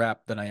fan of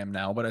rap than I am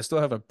now, but I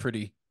still have a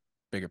pretty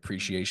big Mhm.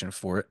 appreciation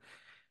for it.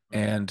 Right.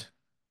 And,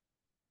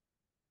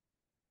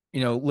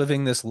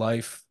 living this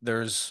life,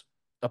 there's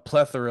a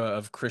plethora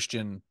of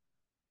Christian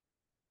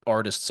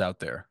artists out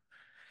there.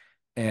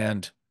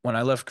 And when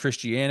I left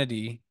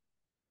Christianity,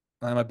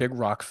 I'm a big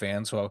rock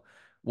fan, so I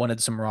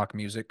wanted some rock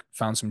music,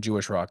 found some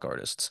Jewish rock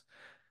artists.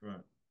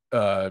 Right.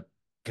 Uh,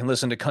 can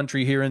listen to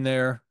country here and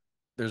there.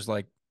 There's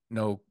like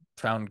no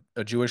found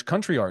a Jewish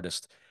country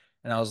artist.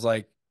 And I was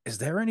like, is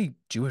there any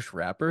Jewish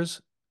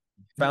rappers?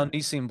 Found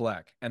Nissim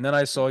Black. And then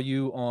I saw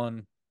you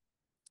on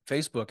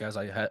Facebook as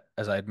I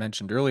had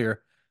mentioned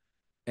earlier,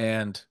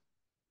 and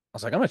I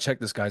was like, I'm gonna check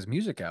this guy's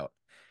music out.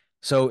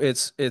 So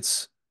it's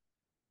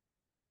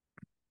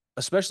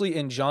especially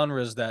in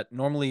genres that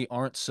normally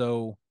aren't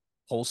so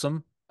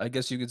wholesome, I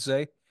guess you could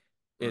say.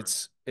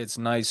 Right. It's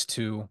nice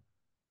to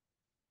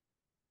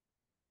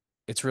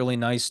it's really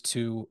nice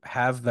to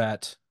have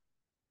that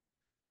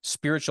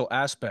spiritual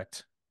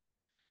aspect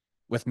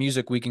with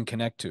music we can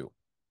connect to,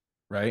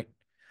 right?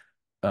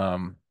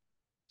 Um,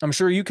 I'm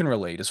sure you can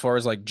relate as far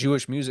as like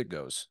Jewish music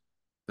goes.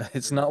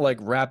 It's For not like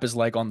sure. rap is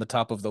like on the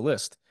top of the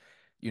list,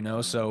 you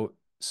know? No.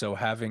 So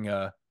having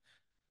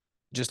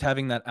just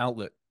having that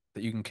outlet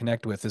that you can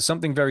connect with is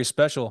something very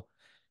special.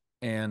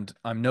 And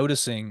I'm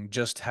noticing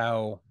just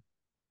how,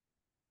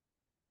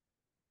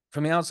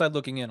 from the outside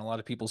looking in, a lot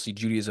of people see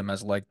Judaism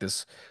as like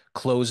this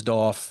closed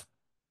off,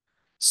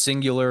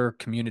 singular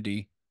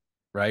community,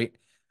 right?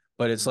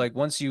 But it's Mhm. like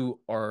once you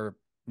are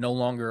no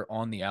longer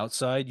on the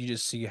outside, you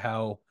just see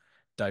how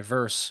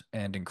diverse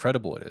and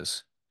incredible it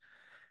is.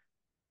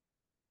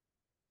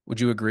 Would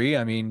you agree?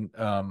 I mean,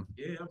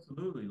 Yeah,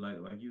 absolutely.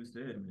 Like you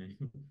said, man,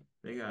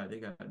 they got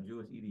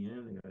Jewish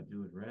EDM, they got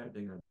Jewish rap,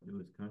 they got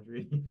Jewish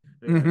country,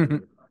 they got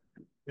Jewish.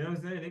 You know what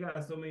I'm saying? They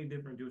got so many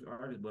different Jewish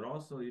artists, but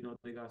also,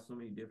 they got so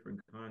many different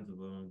kinds of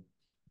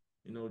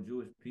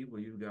Jewish people.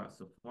 You've got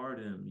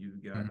Sephardim,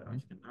 you've got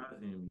Mhm.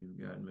 Ashkenazim, you've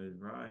got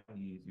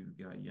Mizrahis, you've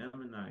got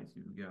Yemenites,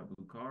 you've got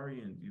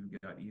Bukharians, you've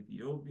got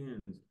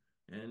Ethiopians,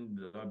 and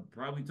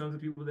probably tons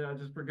of people that I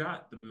just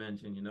forgot to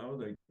mention.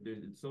 Like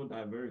it's so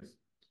diverse.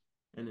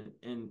 And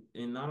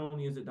not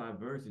only is it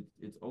diverse,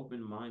 it's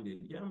open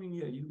minded. Yeah, I mean,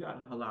 yeah, you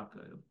got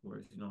halakha, of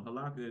course.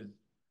 Halakha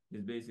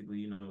is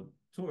basically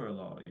Torah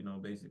law.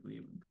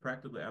 Basically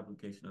practical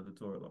application of the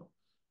Torah law.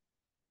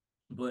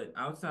 But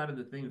outside of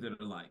the things that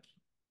are like,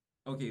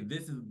 okay,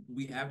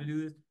 we have to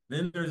do this.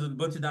 Then there's a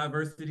bunch of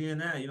diversity in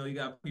that. You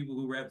got people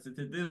who represent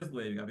it this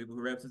way. You got people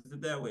who represent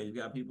it that way. You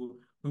got people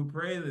who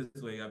pray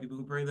this way. You got people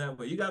who pray that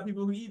way. You got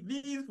people who eat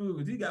these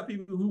foods. You got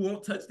people who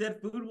won't touch that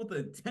food with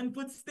a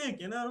 10-foot stick.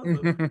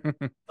 So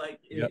like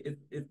Yep,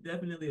 it's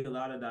definitely a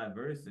lot of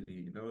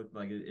diversity. It's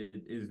like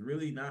it is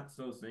really not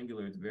so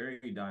singular. It's very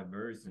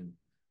diverse and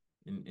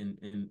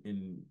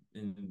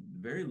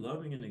very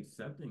loving and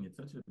accepting. It's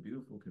such a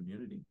beautiful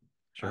community.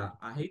 sure.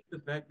 I hate the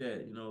fact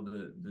that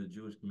the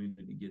Jewish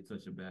community gets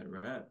such a bad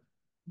rap,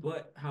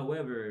 but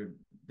however,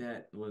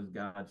 that was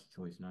God's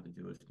choice, not the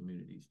Jewish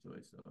community's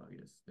choice. So I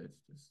guess that's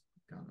just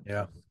kind of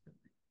Yeah. just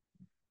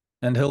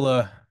And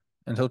yeah,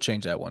 he'll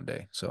change that one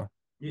day. So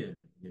yeah,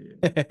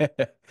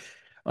 yeah.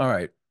 all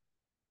right.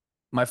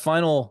 my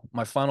final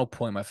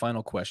point, my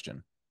final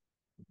question.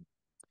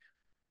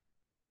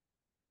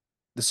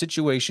 The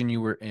situation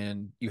you were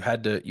in, you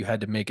had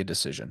to make a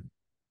decision.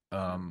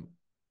 Um, Yeah.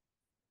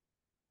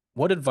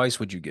 what advice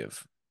would you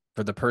give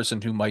for the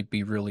person who might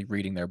be really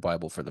reading their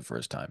Bible for the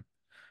first time,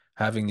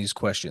 having these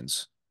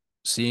questions,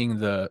 seeing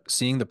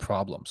the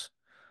problems?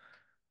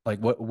 Like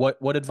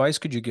what advice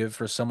could you give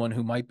for someone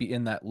who might be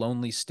in that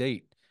lonely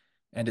state?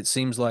 And it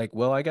seems like,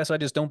 well, I guess I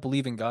just don't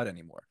believe in God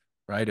anymore,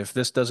 right? If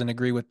this doesn't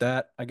agree with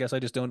that, I guess I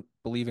just don't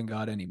believe in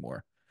God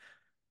anymore.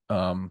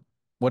 Um,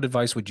 what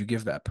advice would you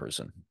give that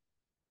person?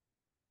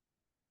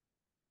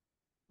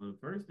 Well, the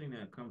first thing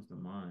that comes to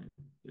mind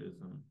is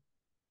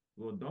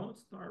well, don't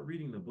start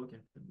reading the book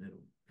at the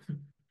middle,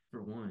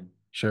 for one.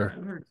 Sure.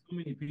 I've heard so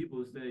many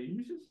people say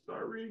you should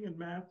start reading in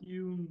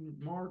Matthew,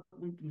 Mark,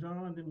 Luke, and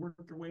John, then work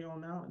your way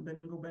on out, and then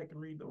go back and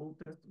read the Old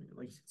Testament.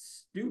 Like, it's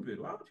stupid.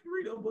 Why would you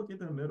read a book in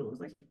the middle?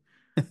 It's like,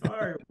 all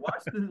right,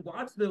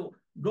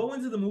 go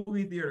into the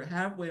movie theater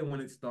halfway when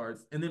it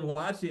starts, and then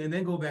watch it, and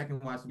then go back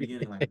and watch the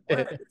beginning. Like,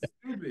 what? It's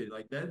stupid.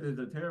 Like, that is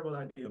a terrible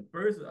idea.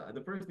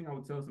 The first thing I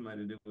would tell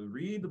somebody to do is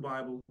read the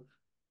Bible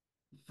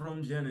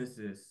from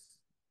Genesis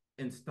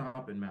and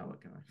stop at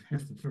Malachi.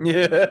 That's the first thing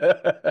I would.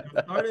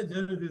 Yeah. Start at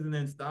Genesis and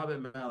then stop at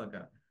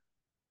Malachi,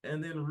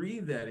 and then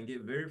read that and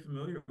get very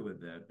familiar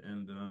with that.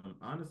 And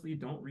honestly,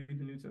 don't read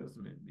the New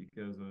Testament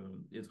because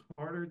it's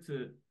harder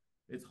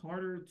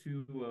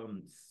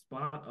to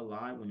spot a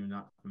lie when you're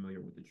not familiar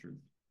with the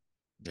truth.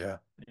 Yeah.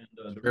 And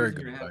It's the very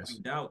reason good you're advice.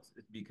 having doubts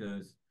is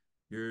because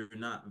you're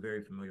not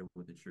very familiar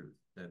with the truth.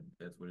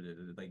 That's what it is.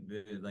 It's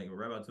like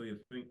Rabbi Toya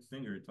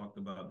Singer talked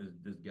about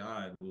this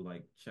guy who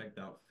like checked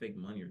out fake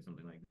money or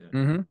something like that.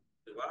 Hmm.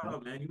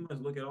 Wow, man, you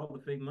must look at all the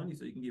fake money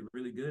so you can get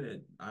really good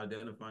at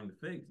identifying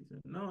the fakes. He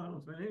said, no, I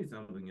don't spend any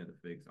time looking at the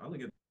fakes. I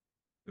look at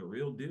the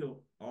real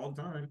deal all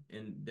the time,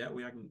 and that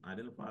way I can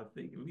identify the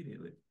fake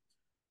immediately.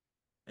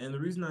 And the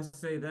reason I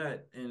say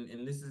that,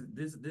 and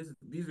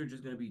these are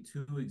just going to be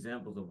two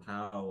examples of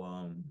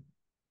how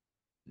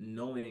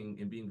knowing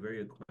and being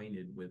very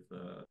acquainted with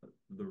the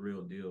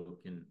real deal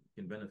can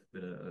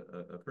benefit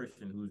a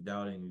Christian who's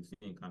doubting and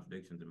seeing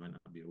contradictions and might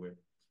not be aware.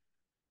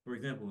 For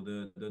example,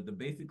 the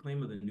basic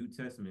claim of the New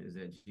Testament is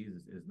that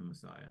Jesus is the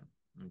Messiah.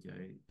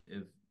 Okay,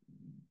 if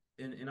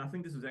and I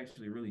think this was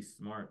actually really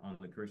smart on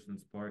the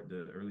Christians' part,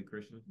 the early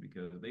Christians,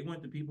 because they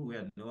went to people who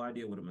had no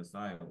idea what a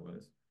Messiah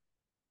was,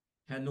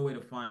 had no way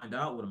to find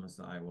out what a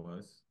Messiah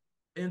was,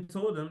 and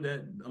told them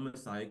that a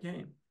Messiah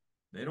came.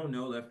 They don't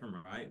know left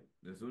from right.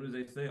 As soon as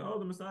they say, "Oh,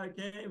 the Messiah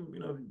came,"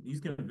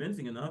 he's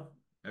convincing enough.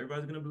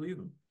 Everybody's going to believe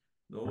him.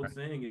 The old Right.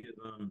 saying is,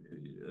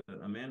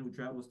 "A man who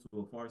travels to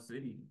a far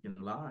city can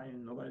lie,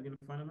 and nobody's going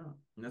to find him out."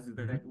 And that's Mhm.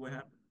 exactly what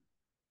happened.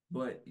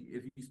 But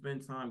if you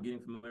spend time getting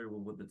familiar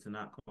with what the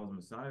Tanakh calls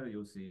Messiah,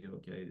 you'll see,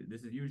 okay,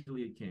 this is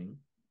usually a king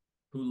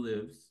who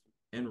lives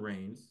and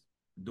reigns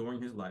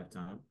during his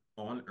lifetime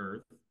on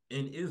earth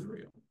in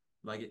Israel.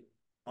 Like it,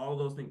 all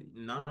those things.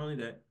 Not only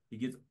that, he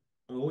gets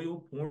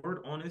oil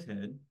poured on his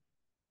head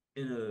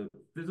in a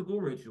physical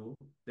ritual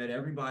that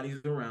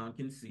everybody's around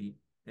can see,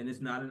 and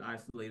it's not an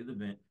isolated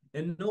event,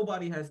 and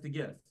nobody has to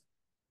guess.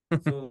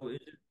 So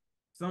it just,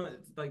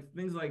 it's like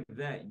things like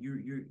that.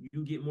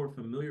 You get more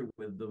familiar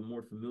with the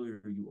more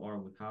familiar you are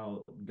with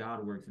how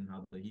God works and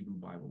how the Hebrew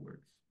Bible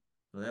works.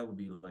 So that would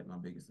be like my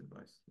biggest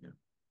advice. Yeah.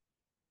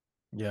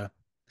 Yeah.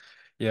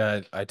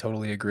 Yeah, I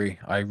totally agree.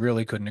 I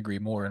really couldn't agree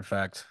more, in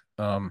fact.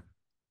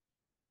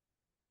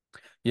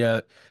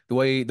 Yeah, the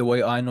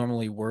way I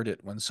normally word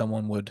it when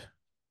someone would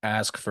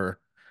ask for,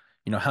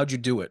 how'd you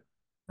do it?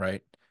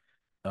 Right?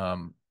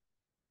 Um,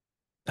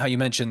 how you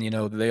mentioned,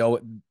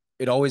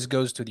 it always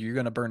goes to the you're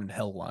gonna burn in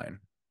hell line,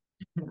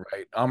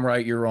 right? I'm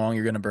right, you're wrong,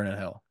 you're gonna burn in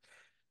hell.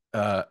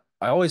 I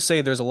always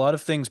say there's a lot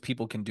of things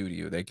people can do to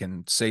you. They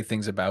can say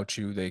things about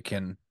you, they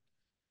can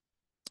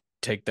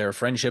take their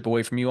friendship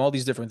away from you, all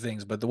these different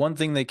things. But the one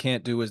thing they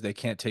can't do is they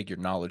can't take your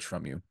knowledge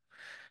from you.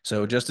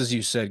 So Right. just as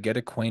you said, get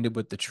acquainted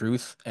with the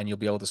truth and you'll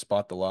be able to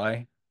spot the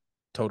lie.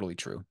 Totally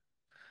true.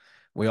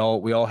 We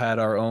all had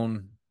our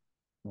own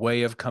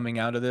way of coming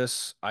out of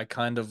this. I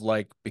kind of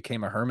like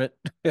became a hermit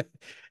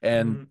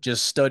and Mm-hmm.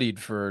 just studied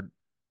for,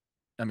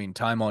 I mean,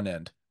 time on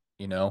end,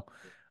 you know,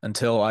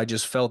 until I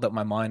just felt that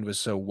my mind was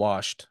so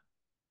washed,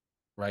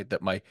 right?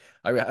 That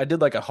I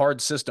did like a hard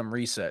system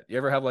reset. You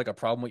ever have like a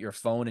problem with your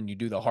phone and you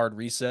do the hard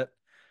reset?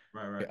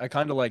 Right, right. I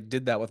kind of like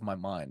did that with my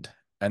mind.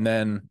 And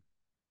then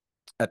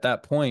at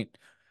that point,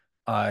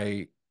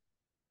 I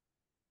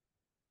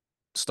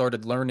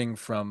started learning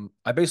from,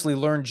 I basically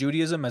learned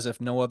Judaism as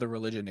if no other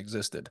religion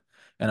existed.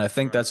 And I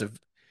think Right,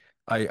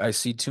 right, I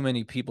see too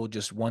many people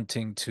just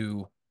wanting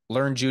to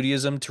learn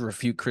Judaism to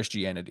refute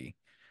Christianity,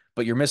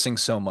 but you're missing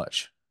so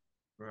much,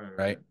 right, right?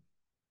 right.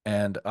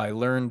 And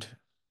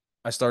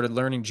I started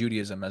learning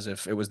Judaism as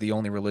if it was the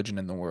only religion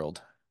in the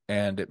world.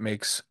 And it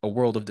makes a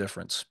world of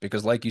difference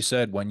because, like you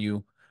said, when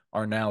you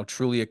are now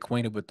truly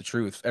acquainted with the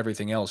truth,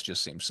 everything else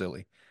just seems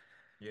silly.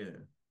 Yeah.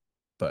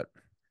 But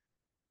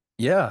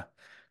yeah,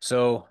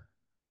 so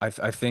I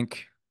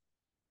think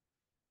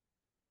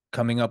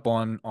coming up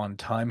on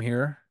time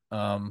here.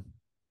 Um,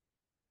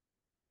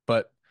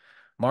 but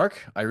Mark,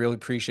 I really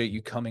appreciate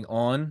you coming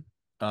on.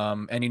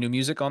 Any new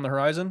music on the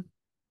horizon?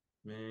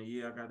 Man,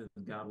 yeah, I got this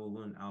God Will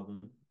Win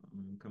album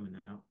coming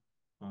out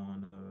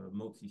on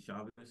Motzi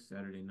Shabbos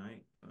Saturday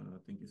night. I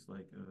think it's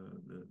like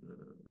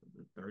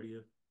the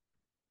 30th,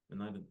 the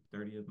night of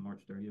 30th,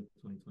 March 30th,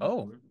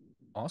 Oh, 2024.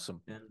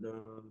 awesome. And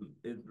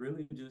it's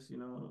really just,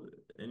 an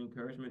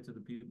encouragement to the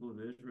people of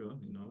Israel.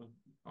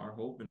 Our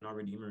hope and our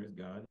Redeemer is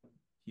God.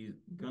 He's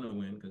gonna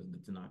win because the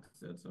Tanakh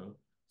said so.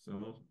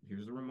 So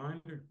here's a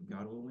reminder: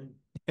 God will win.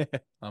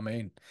 I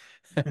mean,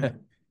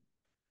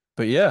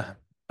 but yeah,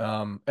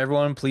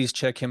 everyone, please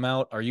check him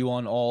out. Are you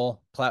on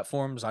all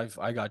platforms?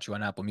 I got you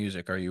on Apple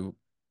Music. Are you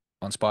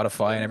on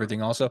Spotify and Yeah,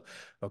 everything also?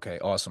 Okay,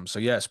 awesome. So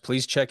yes,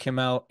 please check him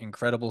out.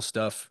 Incredible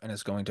stuff, and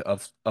it's going to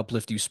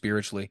uplift you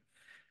spiritually.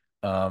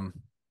 Um,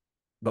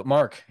 but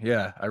Mark,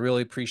 yeah, I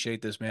really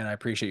appreciate this, man. I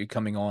appreciate you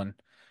coming on,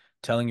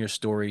 telling your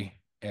story,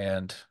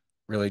 and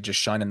really just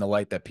shining the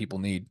light that people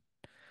need.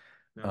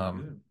 sounds Um,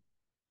 good.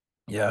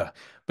 yeah.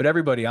 But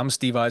everybody, I'm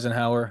Steve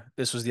Eisenhower.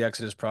 This was the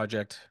Exodus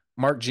Project.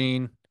 Mark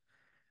Jean,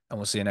 and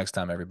we'll see you next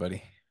time,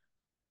 everybody.